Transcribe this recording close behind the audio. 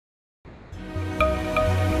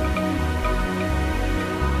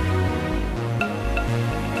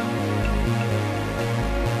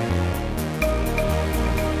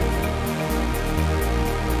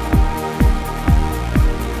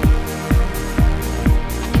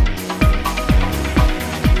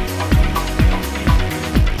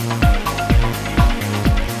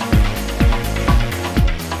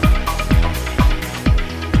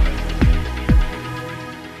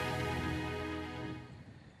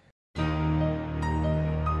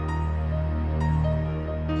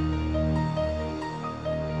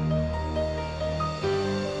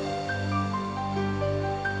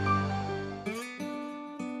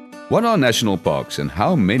What are national parks and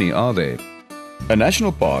how many are there? A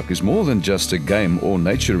national park is more than just a game or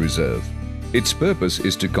nature reserve. Its purpose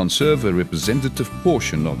is to conserve a representative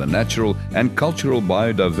portion of the natural and cultural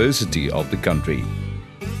biodiversity of the country.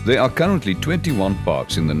 There are currently 21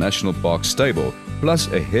 parks in the National Park stable, plus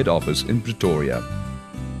a head office in Pretoria.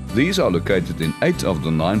 These are located in 8 of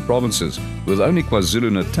the 9 provinces, with only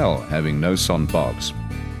KwaZulu-Natal having no SANParks.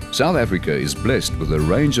 South Africa is blessed with a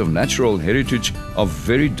range of natural heritage of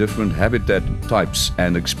very different habitat types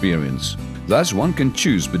and experience. Thus, one can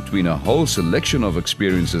choose between a whole selection of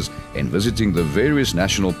experiences in visiting the various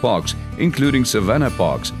national parks, including savanna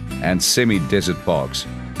parks and semi-desert parks,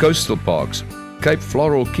 coastal parks, Cape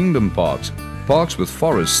Floral Kingdom parks, parks with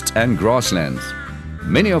forests and grasslands.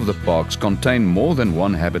 Many of the parks contain more than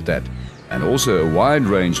one habitat and also a wide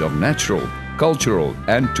range of natural, cultural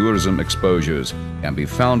and tourism exposures can be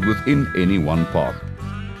found within any one park.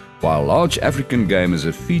 While large African game is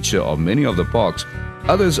a feature of many of the parks,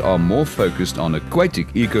 others are more focused on aquatic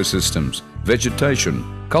ecosystems, vegetation,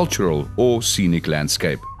 cultural or scenic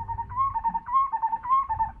landscape.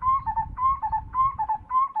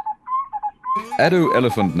 Addo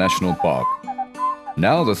Elephant National Park.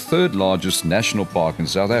 Now the third largest national park in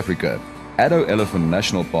South Africa, Addo Elephant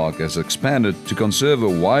National Park has expanded to conserve a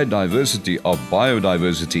wide diversity of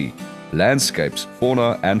biodiversity, landscapes,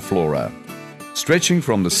 fauna and flora. Stretching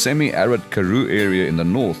from the semi-arid Karoo area in the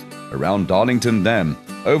north, around Darlington Dam,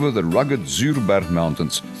 over the rugged Zuurberg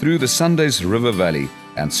Mountains, through the Sundays River Valley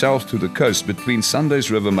and south to the coast between Sundays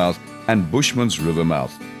River Mouth and Bushman's River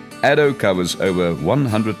Mouth. Addo covers over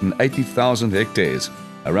 180,000 hectares,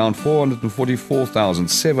 around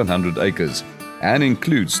 444,700 acres, and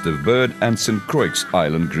includes the Bird and St. Croix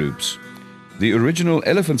island groups. The original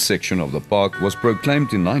elephant section of the park was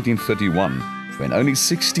proclaimed in 1931, when only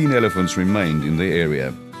 16 elephants remained in the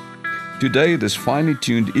area. Today, this finely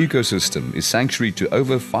tuned ecosystem is sanctuary to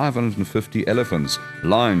over 550 elephants,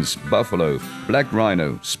 lions, buffalo, black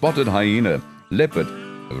rhino, spotted hyena, leopard,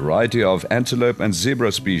 a variety of antelope and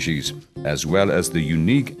zebra species, as well as the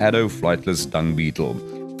unique Addo flightless dung beetle,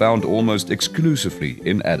 found almost exclusively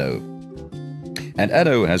in Addo. And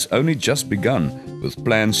Addo has only just begun, with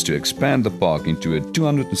plans to expand the park into a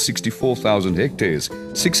 264,000 hectares,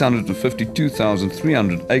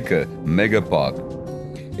 652,300 acre mega park.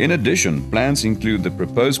 In addition, plans include the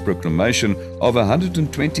proposed proclamation of a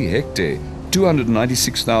 120 hectare,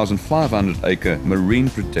 296,500 acre marine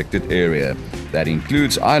protected area that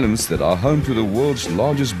includes islands that are home to the world's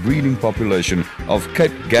largest breeding population of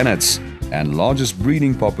Cape gannets and largest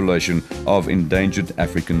breeding population of endangered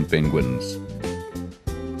African penguins.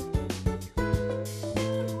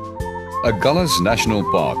 Agulhas National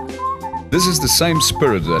Park. This is the same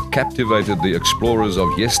spirit that captivated the explorers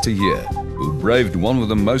of yesteryear, who braved one of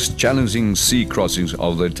the most challenging sea crossings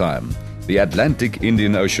of their time, the Atlantic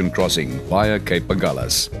Indian Ocean crossing via Cape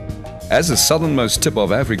Agulhas. As the southernmost tip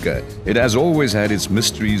of Africa, it has always had its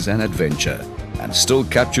mysteries and adventure, and still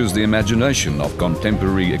captures the imagination of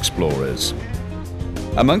contemporary explorers.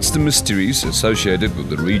 Amongst the mysteries associated with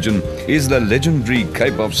the region is the legendary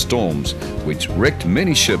Cape of Storms, which wrecked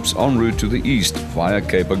many ships en route to the east via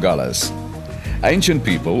Cape Agulhas. Ancient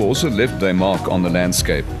people also left their mark on the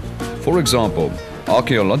landscape. For example,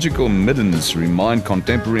 archaeological middens remind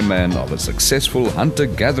contemporary man of a successful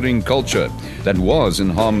hunter-gathering culture that was in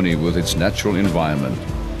harmony with its natural environment,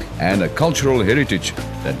 and a cultural heritage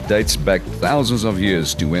that dates back thousands of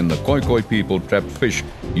years to when the Khoi people trapped fish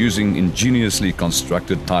using ingeniously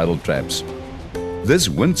constructed tidal traps. This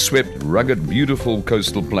windswept, rugged, beautiful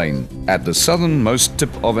coastal plain at the southernmost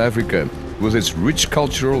tip of Africa, with its rich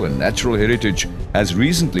cultural and natural heritage, has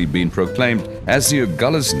recently been proclaimed as the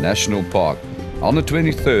Agulhas National Park on the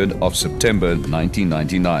 23rd of September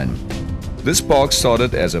 1999. This park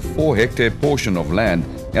started as a 4-hectare portion of land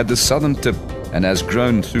at the southern tip and has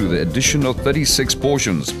grown through the additional 36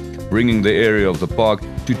 portions, bringing the area of the park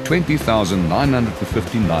to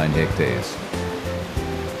 20,959 hectares.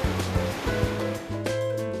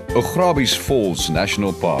 Augrabies Falls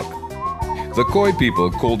National Park. The Khoi people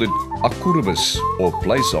called it Augrabies, or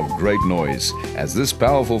place of great noise, as this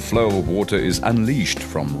powerful flow of water is unleashed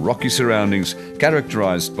from rocky surroundings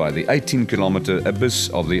characterized by the 18-kilometer abyss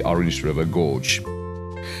of the Orange River Gorge.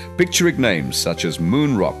 Picturesque names such as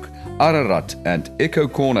Moon Rock, Ararat and Echo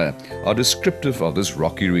Corner are descriptive of this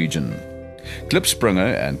rocky region.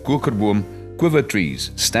 Klipspringer and Kokerboom quiver trees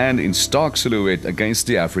stand in stark silhouette against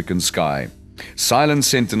the African sky, silent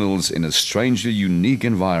sentinels in a strangely unique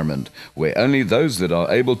environment where only those that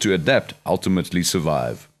are able to adapt ultimately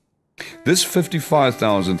survive. This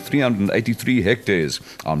 55,383 hectares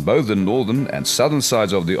on both the northern and southern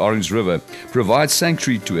sides of the Orange River provides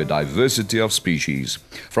sanctuary to a diversity of species,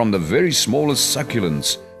 from the very smallest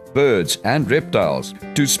succulents, birds and reptiles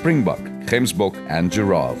to springbok, gemsbok and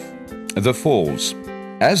giraffe. The falls.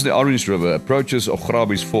 As the Orange River approaches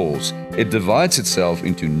Augrabies Falls, it divides itself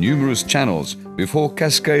into numerous channels before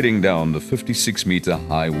cascading down the 56-meter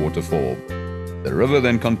high waterfall. The river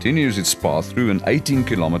then continues its path through an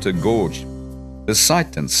 18-kilometer gorge. The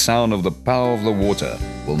sight and sound of the power of the water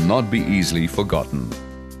will not be easily forgotten.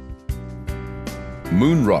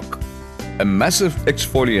 Moon Rock, a massive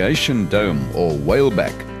exfoliation dome or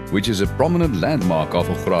whaleback, which is a prominent landmark of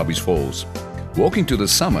Augrabies Falls. Walking to the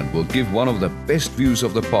summit will give one of the best views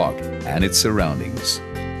of the park and its surroundings.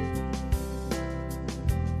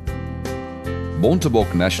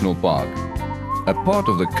 Bontebok National Park, a part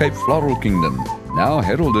of the Cape Floral Kingdom, now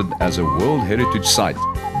heralded as a World Heritage Site.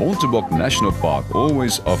 Bontebok National Park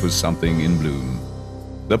always offers something in bloom.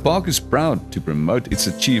 The park is proud to promote its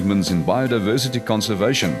achievements in biodiversity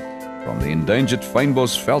conservation, from the endangered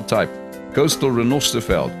fynbos veldtype, coastal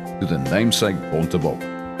Richtersveld, to the namesake Bontebok.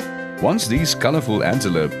 Once these colorful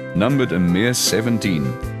antelope numbered a mere 17,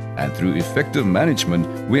 and through effective management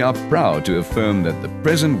we are proud to affirm that the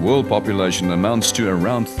present world population amounts to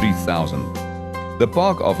around 3,000. The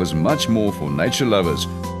park offers much more for nature lovers,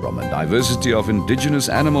 from a diversity of indigenous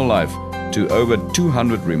animal life to over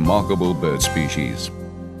 200 remarkable bird species.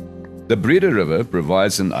 The Breede River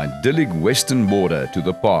provides an idyllic western border to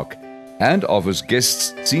the park and offers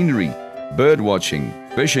guests scenery, bird watching,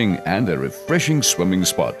 fishing and a refreshing swimming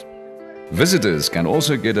spot. Visitors can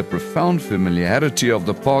also get a profound familiarity of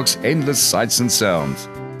the park's endless sights and sounds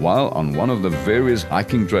while on one of the various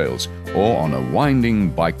hiking trails or on a winding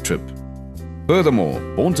bike trip. Furthermore,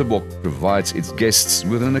 Bontebok provides its guests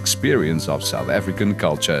with an experience of South African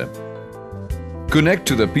culture. Connect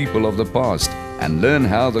to the people of the past and learn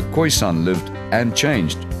how the Khoisan lived and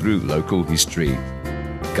changed through local history.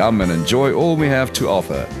 Come and enjoy all we have to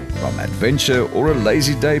offer, from adventure or a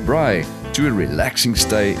lazy day braai to a relaxing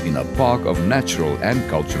stay in a park of natural and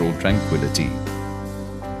cultural tranquility.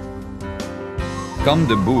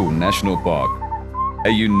 Camdeboo National Park. A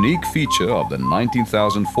unique feature of the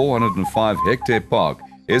 19,405 hectare park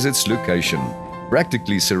is its location,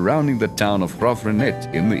 practically surrounding the town of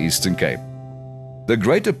Graaff-Reinet in the Eastern Cape. The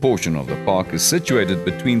greater portion of the park is situated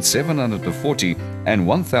between 740 and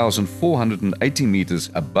 1,480 meters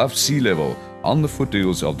above sea level on the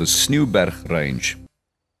foothills of the Sneeuwberg range,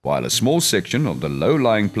 while a small section of the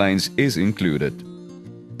low-lying plains is included.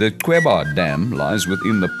 The Queba Dam lies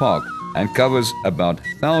within the park and covers about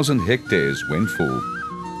 1,000 hectares when full.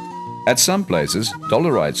 At some places,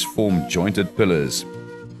 dolerites form jointed pillars,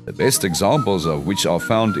 the best examples of which are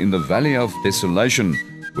found in the Valley of Desolation,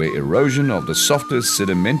 where erosion of the softer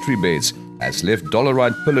sedimentary beds has left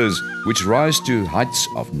dolerite pillars which rise to heights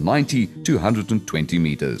of 90 to 120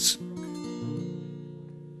 meters.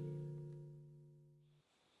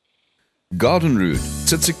 Garden Route,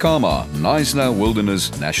 Tsitsikamma, Knysna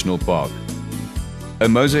Wilderness National Park. A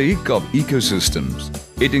mosaic of ecosystems,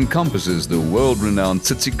 it encompasses the world-renowned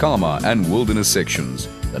Tsitsikamma and wilderness sections,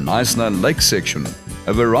 the Knysna Lake section,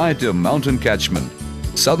 a variety of mountain catchment,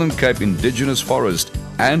 Southern Cape indigenous forest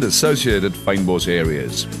and associated fynbos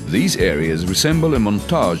areas. These areas resemble a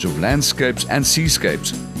montage of landscapes and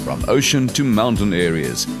seascapes from ocean to mountain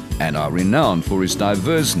areas and are renowned for its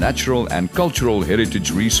diverse natural and cultural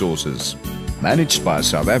heritage resources. Managed by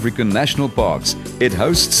South African National Parks, it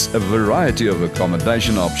hosts a variety of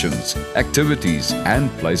accommodation options, activities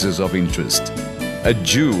and places of interest. A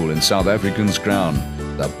jewel in South African's crown,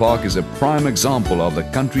 the park is a prime example of the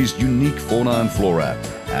country's unique fauna and flora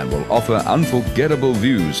and will offer unforgettable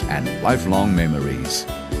views and lifelong memories.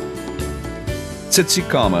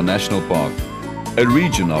 Tsitsikamma National Park, a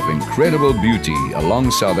region of incredible beauty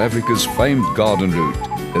along South Africa's famed garden route.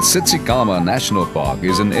 The Tsitsikamma National Park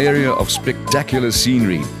is an area of spectacular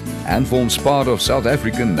scenery and forms part of South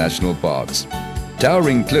African national parks.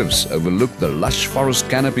 Towering cliffs overlook the lush forest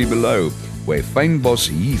canopy below, where fynbos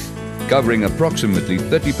heath, covering approximately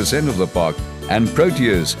 30% of the park, and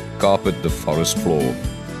proteas carpet the forest floor.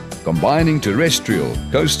 Combining terrestrial,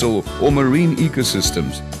 coastal or marine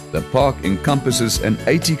ecosystems, the park encompasses an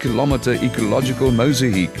 80-kilometer ecological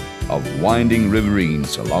mosaic of winding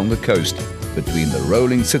riverines along the coast between the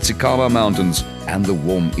rolling Tsitsikamma Mountains and the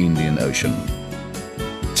warm Indian Ocean.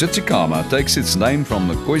 Tsitsikamma takes its name from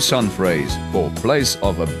the Khoisan phrase for place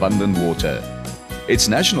of abundant water. Its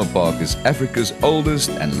national park is Africa's oldest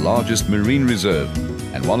and largest marine reserve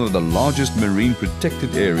and one of the largest marine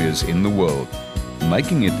protected areas in the world.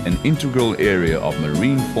 making it an integral area of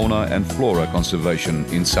marine fauna and flora conservation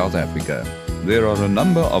in South Africa. There are a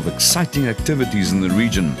number of exciting activities in the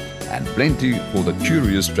region and plenty for the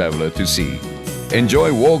curious traveler to see.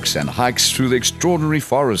 Enjoy walks and hikes through the extraordinary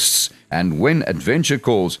forests, and when adventure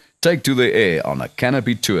calls, take to the air on a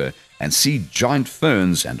canopy tour and see giant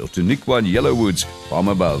ferns and Augrabies yellowwoods from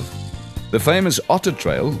above. The famous Otter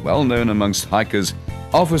Trail, well known amongst hikers,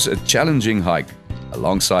 offers a challenging hike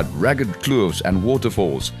alongside ragged kloofs and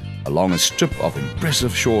waterfalls, along a strip of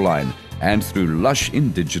impressive shoreline and through lush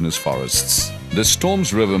indigenous forests. The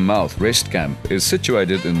Storms River Mouth Rest Camp is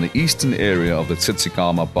situated in the eastern area of the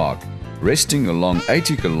Tsitsikamma Park, resting along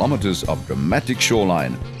 80 kilometers of dramatic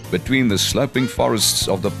shoreline between the sloping forests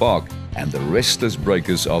of the park and the restless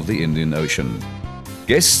breakers of the Indian Ocean.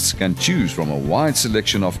 Guests can choose from a wide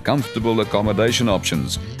selection of comfortable accommodation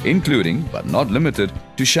options, including, but not limited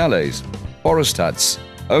to, chalets, forest huts,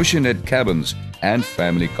 oceanhead cabins and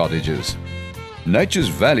family cottages. Nature's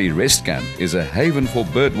Valley Rest Camp is a haven for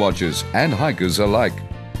birdwatchers and hikers alike,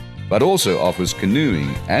 but also offers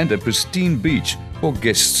canoeing and a pristine beach for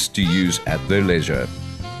guests to use at their leisure.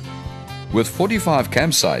 With 45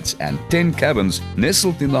 campsites and 10 cabins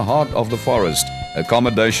nestled in the heart of the forest,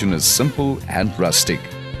 accommodation is simple and rustic,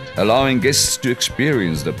 allowing guests to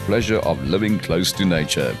experience the pleasure of living close to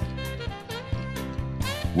nature.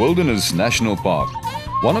 Wilderness National Park,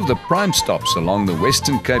 one of the prime stops along the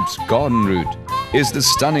Western Cape's garden route, is the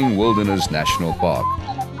stunning Wilderness National Park.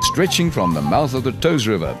 Stretching from the mouth of the Toes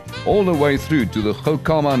River all the way through to the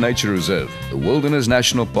Kgalagadi Nature Reserve, the Wilderness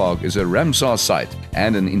National Park is a Ramsar site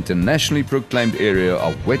and an internationally proclaimed area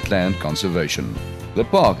of wetland conservation. The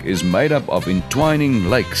park is made up of entwining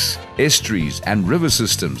lakes, estuaries and river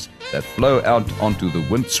systems that flow out onto the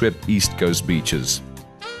windswept East Coast beaches.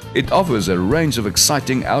 It offers a range of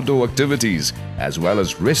exciting outdoor activities as well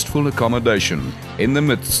as restful accommodation in the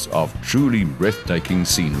midst of truly breathtaking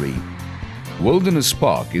scenery. Wilderness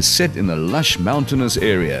Park is set in a lush mountainous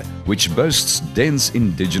area which boasts dense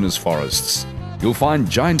indigenous forests. You'll find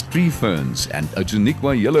giant tree ferns and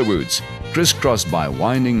Augrabies yellowwoods crisscrossed by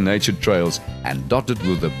winding nature trails and dotted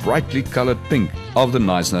with the brightly colored pink of the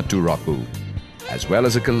Knysna turapu, as well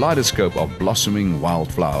as a kaleidoscope of blossoming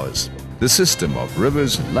wildflowers. The system of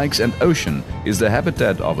rivers, lakes and ocean is the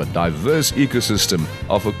habitat of a diverse ecosystem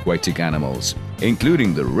of aquatic animals,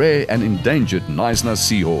 including the rare and endangered Knysna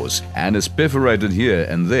seahorse, and is perforated here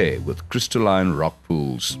and there with crystalline rock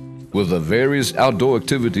pools. With the various outdoor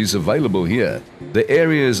activities available here, the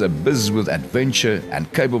area is abuzz with adventure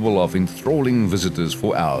and capable of enthralling visitors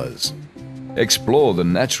for hours. Explore the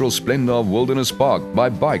natural splendor of Wilderness Park by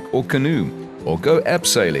bike or canoe, or go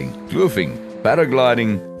abseiling, kloofing,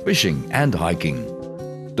 paragliding, fishing and hiking.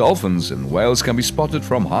 Dolphins and whales can be spotted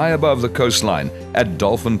from high above the coastline at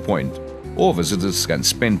Dolphin Point, or visitors can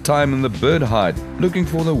spend time in the bird hide looking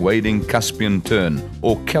for the wading Caspian tern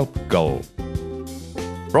or kelp gull.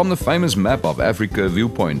 From the famous map of Africa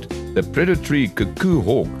viewpoint, the predatory cuckoo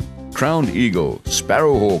hawk, crowned eagle,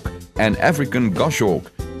 sparrowhawk and African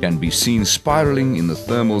goshawk can be seen spiraling in the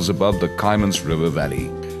thermals above the Caimans River Valley.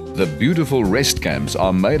 The beautiful rest camps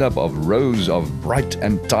are made up of rows of bright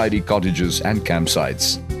and tidy cottages and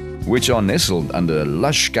campsites, which are nestled under a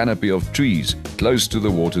lush canopy of trees close to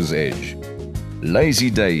the water's edge. Lazy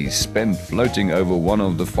days spent floating over one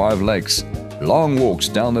of the 5 lakes, long walks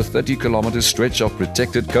down the 30-kilometer stretch of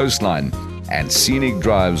protected coastline, and scenic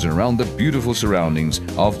drives around the beautiful surroundings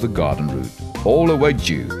of the garden route all await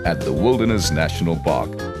you at the Wilderness National Park,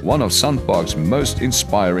 one of SunPark's most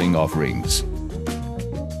inspiring offerings.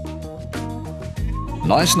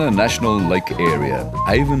 Knysna National Lake Area,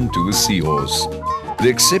 haven to the seahorse. The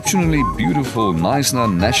exceptionally beautiful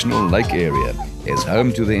Knysna National Lake Area is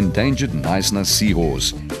home to the endangered Knysna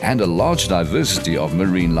seahorse and a large diversity of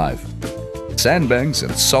marine life. Sandbanks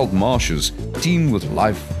and salt marshes teem with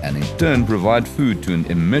life and in turn provide food to an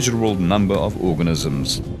immeasurable number of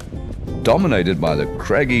organisms. Dominated by the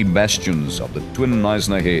craggy bastions of the twin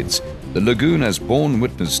Knysna heads, the lagoon has borne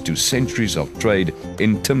witness to centuries of trade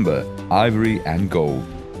in timber, ivory and gold.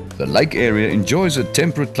 The lake area enjoys a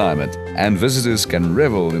temperate climate and visitors can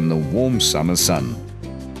revel in the warm summer sun.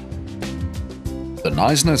 The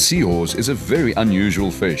Knysna seahorse is a very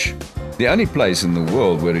unusual fish. The only place in the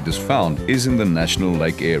world where it is found is in the National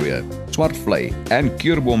Lake Area, Swartvlei and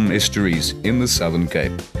Kierbom estuaries in the Southern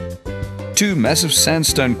Cape. 2 massive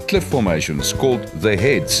sandstone cliff formations called the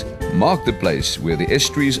Heads mark the place where the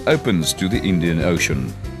estuaries opens to the Indian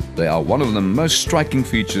Ocean. They are one of the most striking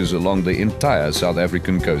features along the entire South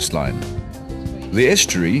African coastline. The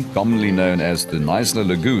estuary, commonly known as the Knysna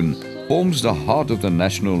Lagoon, forms the heart of the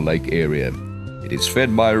National Lake Area. It It is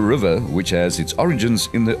fed by a river which has its origins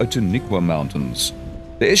in the Augrabies Mountains.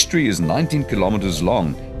 The estuary is 19 kilometers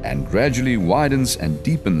long and gradually widens and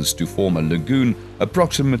deepens to form a lagoon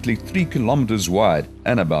approximately 3 kilometers wide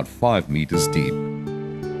and about 5 meters deep.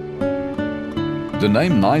 The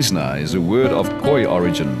name Knysna is a word of Khoi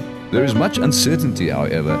origin. There is much uncertainty,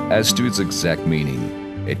 however, as to its exact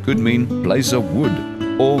meaning. It could mean place of wood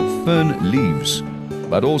or fern leaves,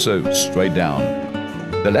 but also straight down.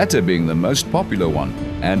 The latter being the most popular one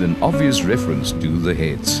and an obvious reference to the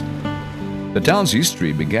heads. The town's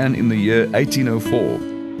history began in the year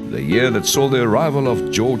 1804, the year that saw the arrival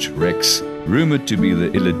of George Rex, rumored to be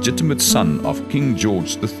the illegitimate son of King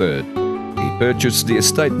George III. He purchased the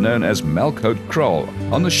estate known as Melkhout Kraal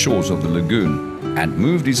on the shores of the lagoon and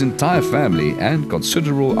moved his entire family and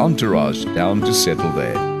considerable entourage down to settle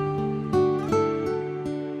there.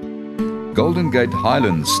 Golden Gate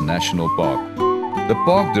Highlands National Park. The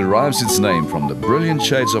park derives its name from the brilliant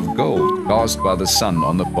shades of gold cast by the sun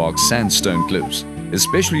on the park's sandstone cliffs,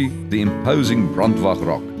 especially the imposing Brandwag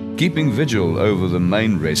Rock, keeping vigil over the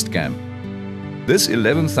main rest camp. This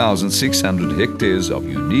 11,600 hectares of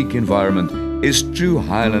unique environment is true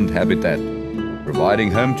highland habitat,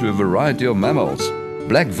 providing home to a variety of mammals,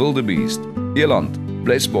 black wildebeest, eland,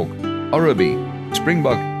 blesbok, Augrabies,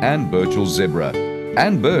 springbok and Burchell zebra,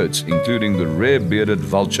 and birds including the rare bearded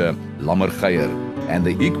vulture lammergeier and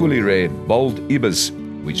the equally rare bold ibis,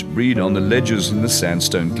 which breed on the ledges in the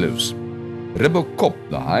sandstone cliffs. Ribbokop,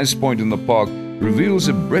 the highest point in the park, reveals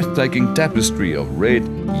a breathtaking tapestry of red,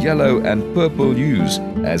 yellow and purple hues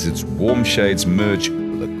as its warm shades merge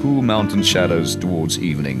with the cool mountain shadows towards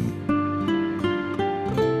evening.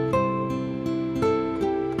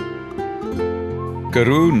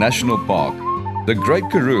 Karoo National Park. The Great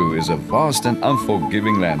Karoo is a vast and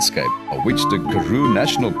unforgiving landscape, of which the Karoo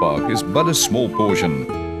National Park is but a small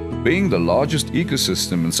portion. Being the largest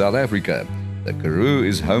ecosystem in South Africa, the Karoo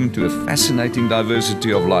is home to a fascinating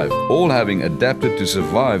diversity of life, all having adapted to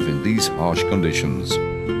survive in these harsh conditions.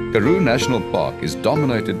 Karoo National Park is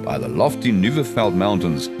dominated by the lofty Nuweveld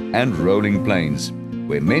Mountains and rolling plains,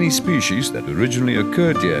 where many species that originally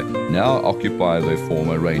occurred here now occupy their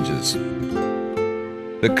former ranges.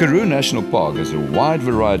 The Karoo National Park has a wide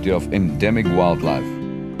variety of endemic wildlife.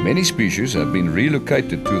 Many species have been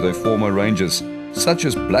relocated to their former ranges, such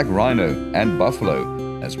as black rhino and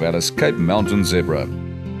buffalo, as well as Cape Mountain zebra.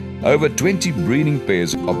 Over 20 breeding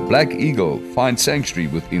pairs of black eagle find sanctuary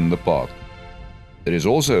within the park. There is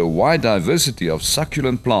also a wide diversity of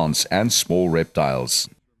succulent plants and small reptiles.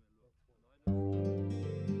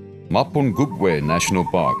 Mapungubwe National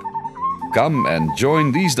Park. Come and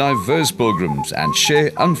join these diverse pilgrims and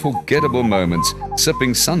share unforgettable moments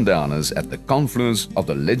sipping sundowners at the confluence of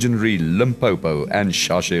the legendary Limpopo and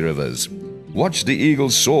Shashe rivers. Watch the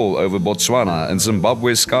eagles soar over Botswana and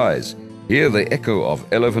Zimbabwe skies. Hear the echo of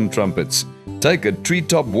elephant trumpets. Take a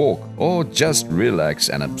treetop walk or just relax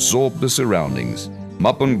and absorb the surroundings.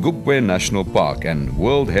 Mapungubwe National Park and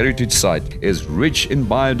World Heritage Site is rich in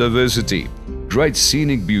biodiversity, great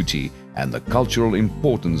scenic beauty, and the cultural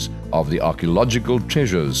importance of the archaeological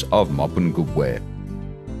treasures of Mapungubwe.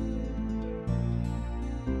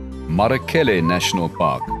 Marakele National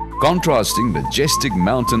Park. Contrasting majestic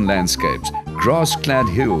mountain landscapes, grass-clad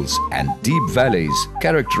hills and deep valleys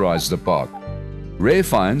characterize the park. Rare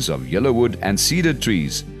finds of yellowwood and cedar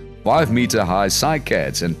trees, 5-meter-high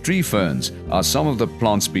cycads and tree ferns are some of the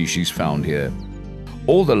plant species found here.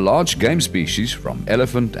 All the large game species from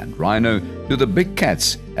elephant and rhino to the big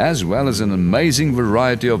cats, as well as an amazing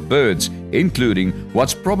variety of birds, including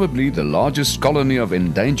what's probably the largest colony of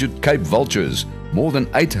endangered Cape vultures. More than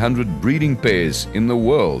 800 breeding pairs in the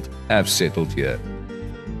world have settled here.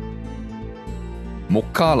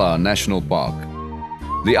 Mokala National Park.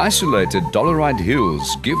 The isolated Dolorite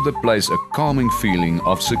Hills give the place a calming feeling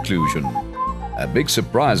of seclusion. A big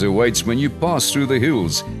surprise awaits when you pass through the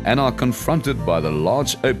hills and are confronted by the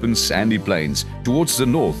large open sandy plains towards the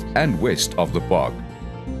north and west of the park.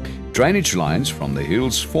 Drainage lines from the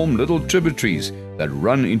hills form little tributaries that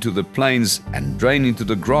run into the plains and drain into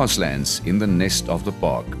the grasslands in the nest of the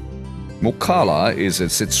park. Mokala is a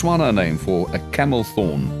Setswana name for a camel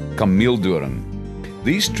thorn, kameeldoring.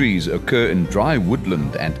 These trees occur in dry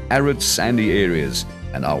woodland and arid sandy areas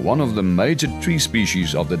and are one of the major tree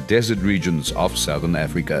species of the desert regions of southern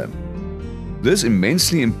Africa. This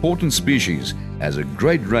immensely important species has a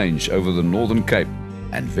great range over the Northern Cape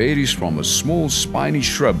and varies from a small spiny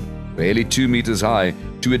shrub barely 2 meters high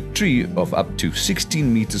to a tree of up to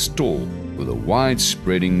 16 meters tall with a wide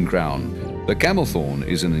spreading crown. The camelthorn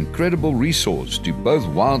is an incredible resource to both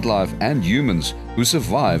wildlife and humans who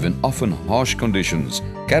survive in often harsh conditions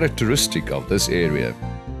characteristic of this area.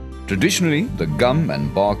 Traditionally, the gum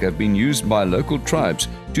and bark have been used by local tribes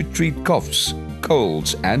to treat coughs,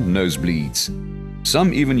 colds and nosebleeds.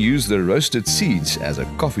 Some even use the roasted seeds as a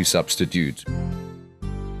coffee substitute.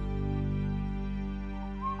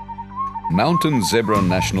 Mountain Zebra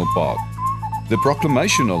National Park. The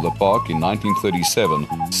proclamation of the park in 1937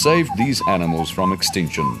 saved these animals from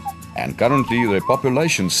extinction, and currently their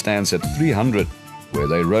population stands at 300, where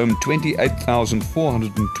they roam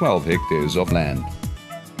 28,412 hectares of land.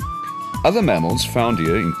 Other mammals found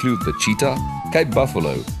here include the cheetah, Cape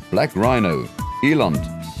buffalo, black rhino, eland,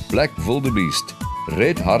 black wildebeest,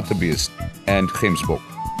 red hartebeest and gemsbok,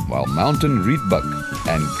 while mountain reedbuck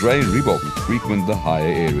and grey ribbok frequent the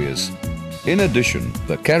higher areas. In addition,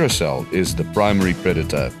 the carousel is the primary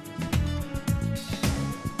predator.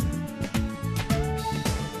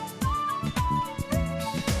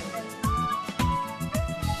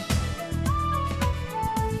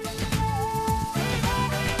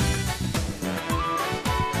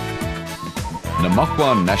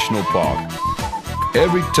 Namaqua National Park.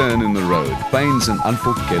 Every turn in the road paints an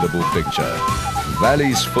unforgettable picture.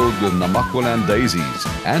 Valleys filled with Namaqua daisies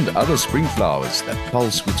and other spring flowers that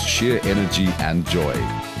pulse with sheer energy and joy.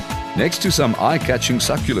 Next to some eye-catching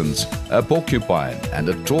succulents, a porcupine and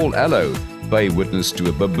a tall aloe pay witness to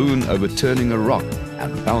a baboon overturning a rock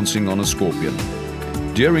and pouncing on a scorpion.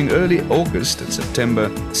 During early August and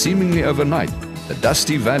September, seemingly overnight, the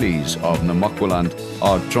dusty valleys of Namaqua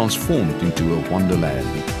are transformed into a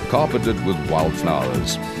wonderland, carpeted with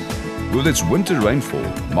wildflowers. With its winter rainfall,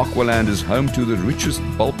 Namaqua is home to the richest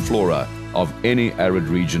bulb flora of any arid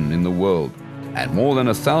region in the world, and more than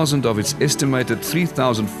 1,000 of its estimated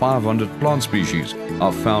 3,500 plant species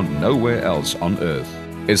are found nowhere else on Earth.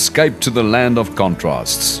 Escape to the land of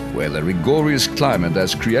contrasts, where the rigorous climate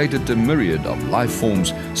has created a myriad of life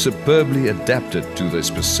forms superbly adapted to their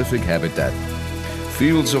specific habitat.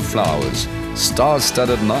 Fields of flowers,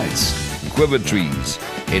 star-studded nights, quiver trees,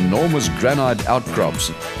 enormous granite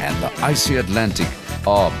outcrops and the icy Atlantic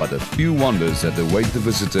are but a few wonders that await the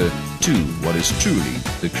visitor to what is truly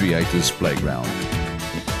the Creator's playground.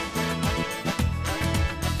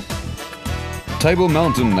 Table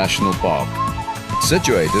Mountain National Park.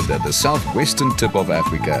 Situated at the southwestern tip of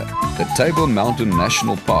Africa, the Table Mountain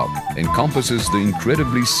National Park encompasses the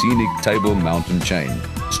incredibly scenic Table Mountain chain,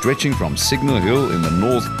 stretching from Signal Hill in the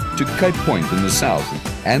north to Cape Point in the south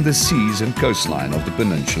and the seas and coastline of the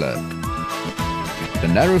peninsula. The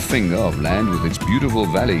narrow finger of land with its beautiful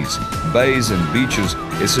valleys, bays and beaches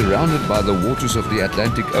is surrounded by the waters of the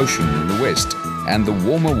Atlantic Ocean in the west and the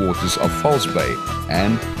warmer waters of False Bay,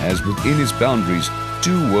 and has within its boundaries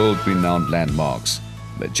two world-renowned landmarks,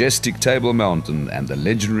 majestic Table Mountain and the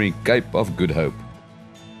legendary Cape of Good Hope.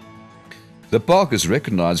 The park is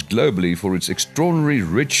recognized globally for its extraordinarily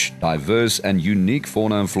rich, diverse and unique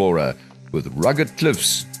fauna and flora, with rugged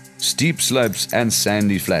cliffs, steep slopes and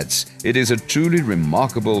sandy flats. It is a truly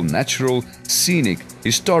remarkable natural, scenic,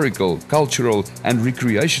 historical, cultural and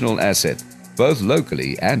recreational asset, both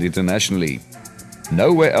locally and internationally.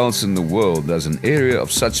 Nowhere else in the world does an area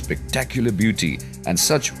of such spectacular beauty and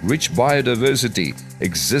such rich biodiversity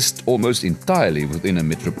exist almost entirely within a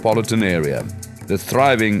metropolitan area, the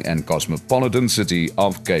thriving and cosmopolitan city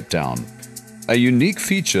of Cape Town. A unique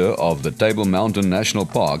feature of the Table Mountain National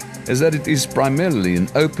Park is that it is primarily an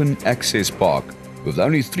open access park, with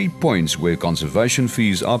only 3 points where conservation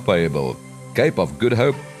fees are payable: Cape of Good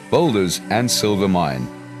Hope, Boulders and Silver Mine.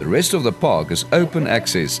 The rest of the park is open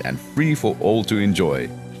access and free for all to enjoy.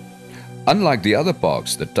 Unlike the other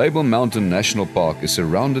parks, the Table Mountain National Park is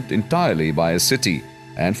surrounded entirely by a city,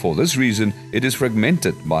 and for this reason it is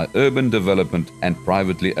fragmented by urban development and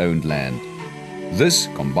privately owned land. This,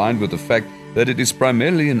 combined with the fact that it is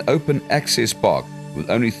primarily an open access park with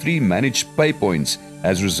only 3 managed pay points,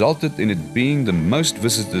 has resulted in it being the most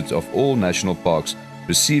visited of all national parks,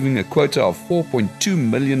 receiving a quota of 4.2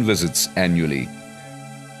 million visits annually.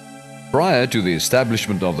 Prior to the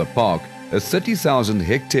establishment of the park, a 30,000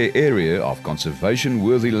 hectare area of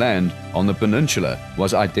conservation-worthy land on the peninsula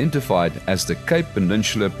was identified as the Cape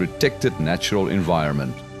Peninsula Protected Natural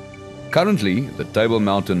Environment. Currently, the Table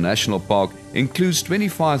Mountain National Park includes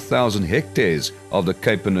 25,000 hectares of the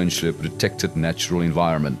Cape Peninsula Protected Natural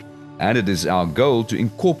Environment, and it is our goal to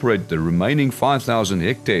incorporate the remaining 5,000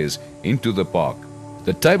 hectares into the park.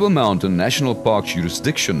 The Table Mountain National Park's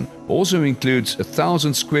jurisdiction also includes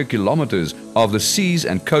 1,000 square kilometers of the seas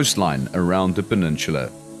and coastline around the peninsula.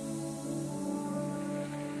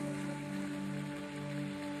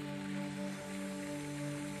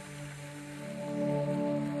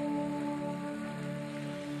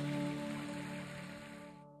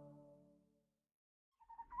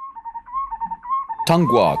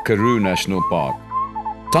 Tankwa Karoo National Park.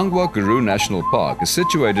 Tankwa Karoo National Park is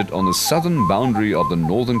situated on the southern boundary of the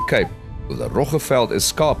Northern Cape, with the Richtersveld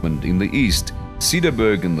escarpment in the east,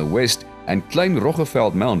 Cederberg in the west, and Klein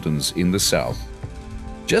Richtersveld Mountains in the south.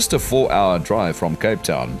 Just a 4-hour drive from Cape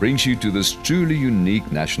Town brings you to this truly unique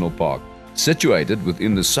national park. Situated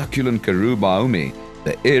within the succulent Karoo biome,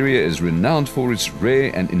 the area is renowned for its rare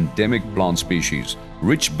and endemic plant species,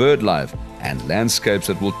 rich bird life, and landscapes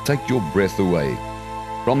that will take your breath away.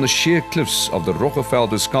 From the sheer cliffs of the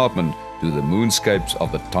Richtersveld escarpment to the moonscapes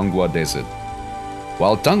of the Tankwa Desert.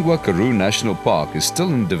 While Tankwa Karoo National Park is still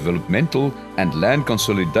in developmental and land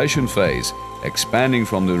consolidation phase, expanding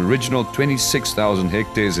from the original 26,000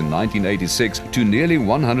 hectares in 1986 to nearly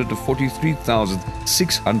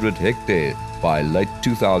 143,600 hectares by late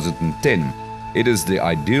 2010, it is the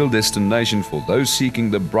ideal destination for those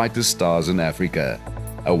seeking the brightest stars in Africa.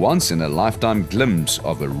 A once-in-a-lifetime glimpse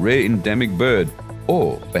of a rare endemic bird,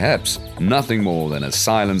 or perhaps nothing more than a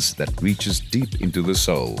silence that reaches deep into the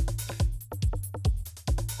soul.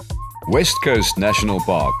 West Coast National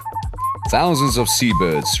Park. Thousands of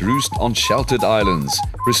seabirds roost on sheltered islands.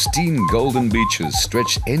 Pristine golden beaches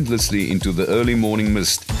stretch endlessly into the early morning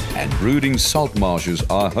mist, and brooding salt marshes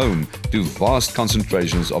are home to vast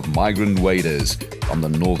concentrations of migrant waders from the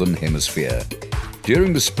northern hemisphere.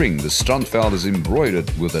 During the spring, the Transfrontier is embroidered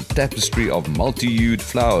with a tapestry of multi-hued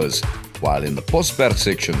flowers, while in the Postberg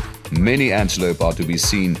section, many antelope are to be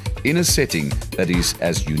seen in a setting that is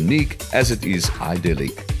as unique as it is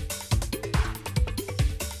idyllic.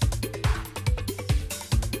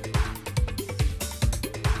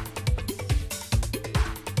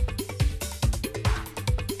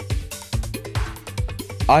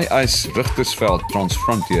 Richtersveld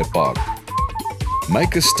Transfrontier Park.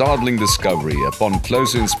 Make a startling discovery upon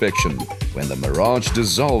closer inspection when the mirage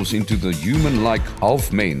dissolves into the human-like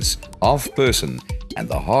half-mens, half-person, and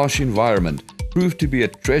the harsh environment prove to be a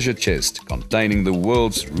treasure chest containing the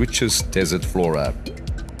world's richest desert flora.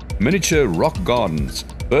 Miniature rock gardens,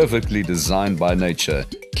 perfectly designed by nature,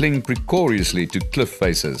 cling precariously to cliff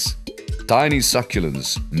faces. Tiny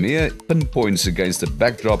succulents, mere pinpoints against the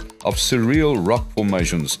backdrop of surreal rock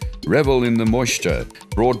formations, revel in the moisture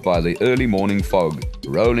brought by the early morning fog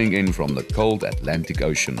rolling in from the cold Atlantic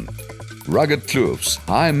Ocean. Rugged kloofs,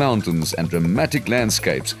 high mountains, and dramatic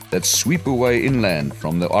landscapes that sweep away inland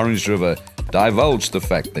from the Orange River divulge the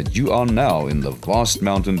fact that you are now in the vast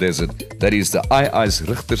mountain desert that is the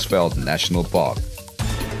Richtersveld National Park.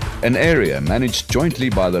 An area managed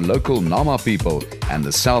jointly by the local Nama people and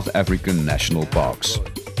the South African national parks.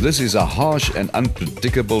 This is a harsh and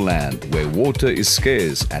unpredictable land where water is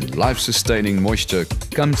scarce and life-sustaining moisture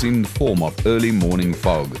comes in the form of early morning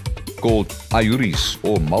fog, called Agulhas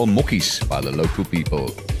or malmokkies by the local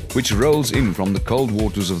people, which rolls in from the cold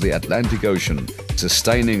waters of the Atlantic Ocean,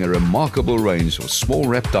 sustaining a remarkable range of small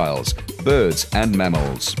reptiles, birds and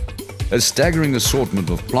mammals. A staggering assortment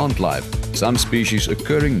of plant life, some species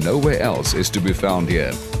occurring nowhere else, is to be found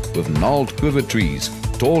here, with gnarled quiver trees,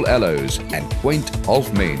 tall aloes, and quaint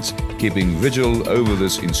half-mens keeping vigil over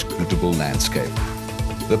this inscrutable landscape.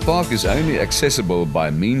 The park is only accessible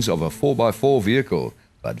by means of a 4x4 vehicle,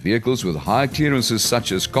 but vehicles with high clearances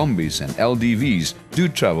such as combis and LDVs do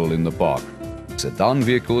travel in the park. Sedan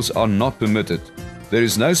vehicles are not permitted. There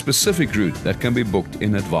is no specific route that can be booked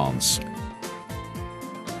in advance.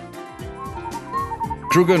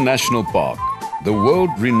 Kruger National Park. The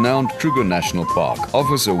world-renowned Kruger National Park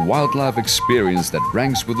offers a wildlife experience that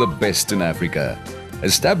ranks with the best in Africa.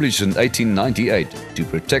 Established in 1898 to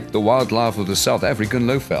protect the wildlife of the South African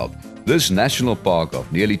lowveld, this national park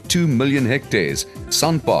of nearly 2 million hectares,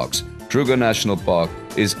 SunParks, Kruger National Park,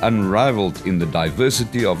 is unrivaled in the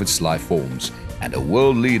diversity of its life forms and a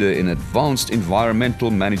world leader in advanced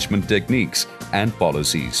environmental management techniques and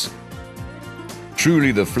policies.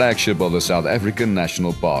 Truly the flagship of the South African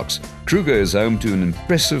national parks, Kruger is home to an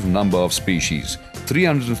impressive number of species,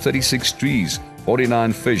 336 trees,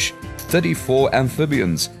 49 fish, 34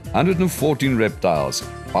 amphibians, 114 reptiles,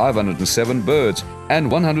 507 birds,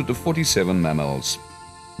 and 147 mammals.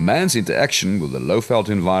 Man's interaction with the lowveld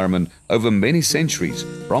environment over many centuries,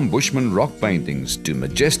 from Bushman rock paintings to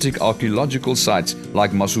majestic archaeological sites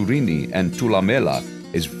like Masurini and Tulamela,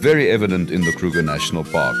 is very evident in the Kruger National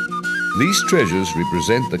Park. These treasures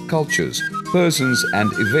represent the cultures, persons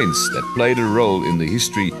and events that played a role in the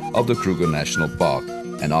history of the Kruger National Park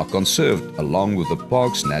and are conserved along with the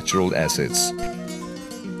park's natural assets.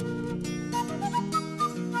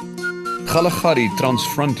 Kgalagadi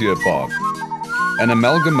Transfrontier Park. An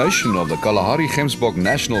amalgamation of the Kalahari-Gemsbok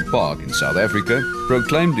National Park in South Africa,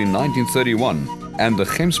 proclaimed in 1931, and the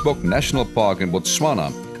Gemsbok National Park in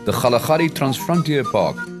Botswana, The Kgalagadi Transfrontier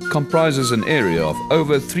Park comprises an area of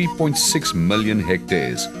over 3.6 million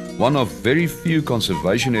hectares, one of very few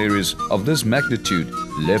conservation areas of this magnitude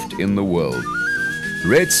left in the world.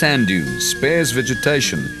 Red sand dunes, sparse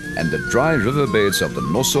vegetation and the dry riverbeds of the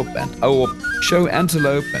Nosop and Aop show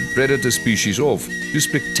antelope and predator species off to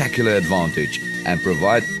spectacular advantage and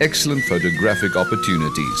provide excellent photographic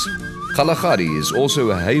opportunities. Kgalagadi is also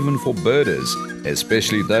a haven for birders,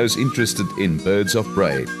 especially those interested in birds of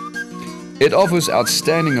prey. It offers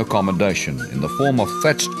outstanding accommodation in the form of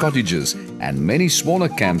thatched cottages, and many smaller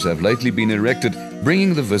camps have lately been erected,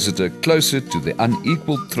 bringing the visitor closer to the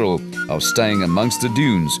unequaled thrill of staying amongst the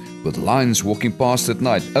dunes, with lions walking past at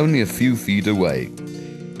night only a few feet away.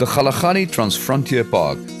 The Kgalagadi Transfrontier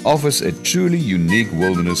Park offers a truly unique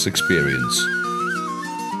wilderness experience.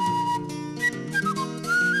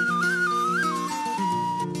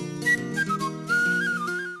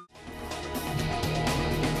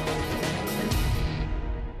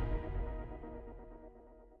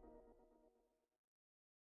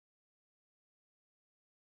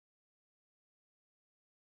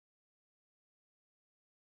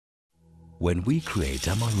 When we create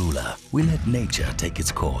Amarula, we let nature take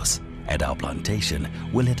its course. At our plantation,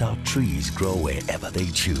 we let our trees grow wherever they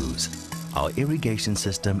choose. Our irrigation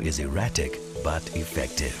system is erratic but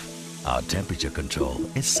effective. Our temperature control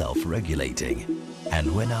is self-regulating.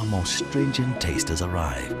 And when our most stringent tasters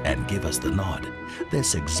arrive and give us the nod,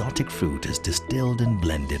 this exotic fruit is distilled and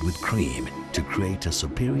blended with cream to create a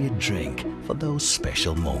superior drink for those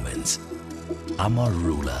special moments.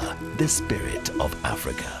 Amarula, the spirit of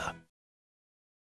Africa.